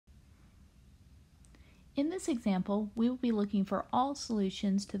In this example, we will be looking for all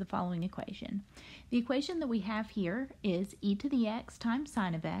solutions to the following equation. The equation that we have here is e to the x times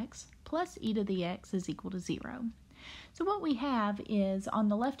sine of x plus e to the x is equal to 0. So what we have is on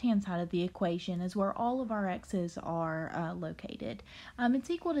the left-hand side of the equation is where all of our x's are located. It's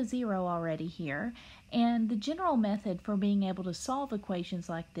equal to 0 already here, and the general method for being able to solve equations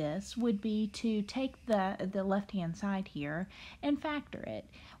like this would be to take the left-hand side here and factor it.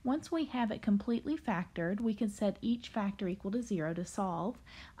 Once we have it completely factored, we can set each factor equal to 0 to solve,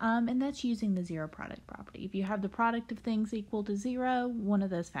 and that's using the zero product property. If you have the product of things equal to 0, one of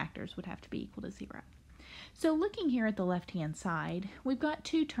those factors would have to be equal to 0. So looking here at the left-hand side, we've got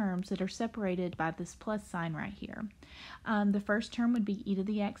two terms that are separated by this plus sign right here. The first term would be e to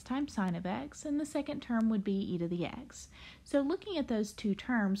the x times sine of x, and the second term would be e to the x. So looking at those two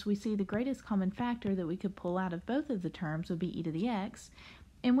terms, we see the greatest common factor that we could pull out of both of the terms would be e to the x.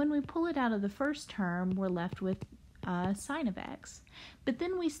 And when we pull it out of the first term, we're left with sine of x. But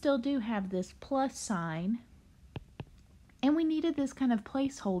then we still do have this plus sign, and we needed this kind of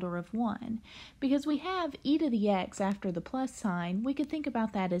placeholder of 1. Because we have e to the x after the plus sign, we could think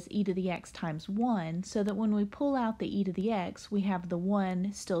about that as e to the x times 1, so that when we pull out the e to the x, we have the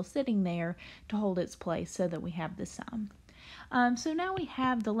 1 still sitting there to hold its place so that we have the sum. So now we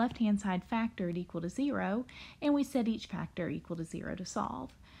have the left-hand side factored equal to 0, and we set each factor equal to 0 to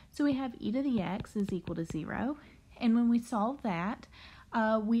solve. So we have e to the x is equal to 0, and when we solve that,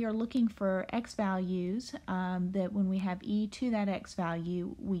 we are looking for x values that when we have e to that x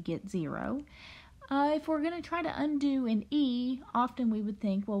value, we get 0. If we're going to try to undo an e, often we would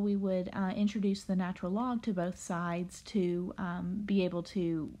think, well, we would introduce the natural log to both sides to be able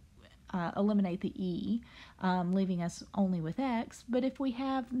to eliminate the e, leaving us only with x. But if we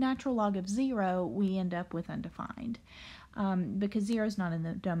have natural log of 0, we end up with undefined. Because 0 is not in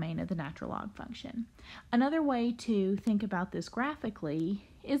the domain of the natural log function. Another way to think about this graphically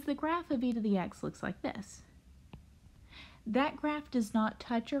is the graph of e to the x looks like this. That graph does not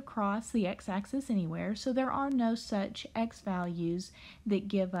touch or cross the x-axis anywhere, so there are no such x values that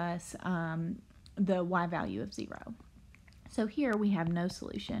give us the y value of 0. So here we have no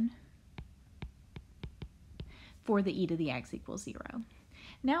solution for the e to the x equals 0.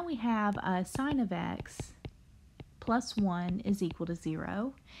 Now we have sine of x plus 1 is equal to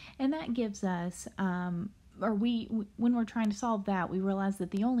 0, and that gives us, when we're trying to solve that, we realize that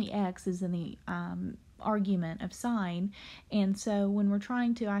the only x is in the argument of sine, and so when we're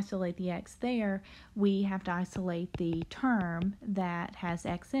trying to isolate the x there, we have to isolate the term that has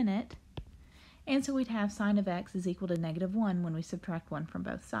x in it, and so we'd have sine of x is equal to negative 1 when we subtract 1 from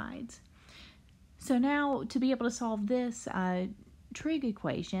both sides. So now, to be able to solve this trig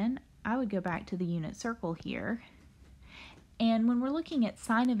equation, I would go back to the unit circle here. And when we're looking at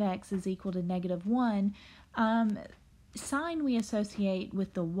sine of x is equal to negative 1, sine we associate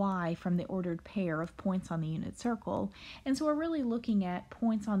with the y from the ordered pair of points on the unit circle. And so we're really looking at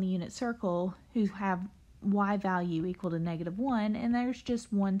points on the unit circle who have y value equal to negative 1, and there's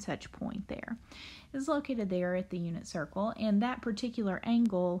just one such point there. It's located there at the unit circle, and that particular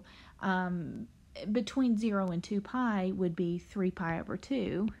angle between 0 and 2 pi would be 3 pi over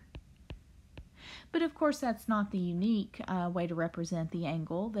 2. But of course that's not the unique way to represent the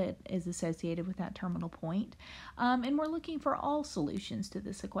angle that is associated with that terminal point. And we're looking for all solutions to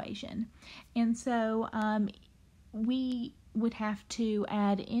this equation. And so we would have to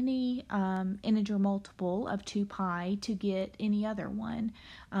add any integer multiple of 2 pi to get any other one.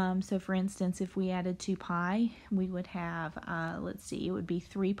 So for instance, if we added 2 pi, we would have, let's see, it would be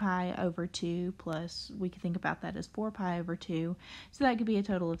 3 pi over 2 plus, we could think about that as 4 pi over 2. So that could be a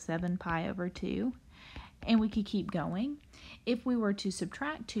total of 7 pi over 2. And we could keep going. If we were to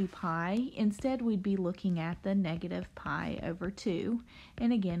subtract 2 pi, instead we'd be looking at the negative pi over 2.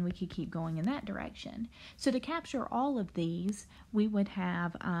 And again, we could keep going in that direction. So to capture all of these, we would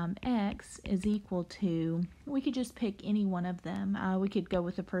have x is equal to, we could just pick any one of them. We could go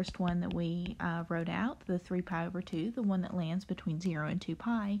with the first one that we wrote out, the 3 pi over 2, the one that lands between 0 and 2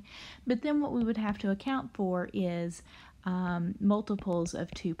 pi. But then what we would have to account for is multiples of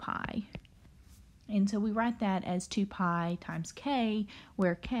 2 pi. And so we write that as 2 pi times k,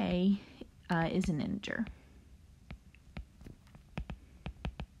 where k is an integer.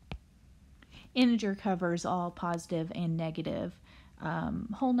 Integer covers all positive and negative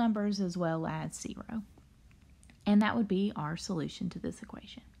whole numbers as well as 0. And that would be our solution to this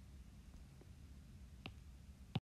equation.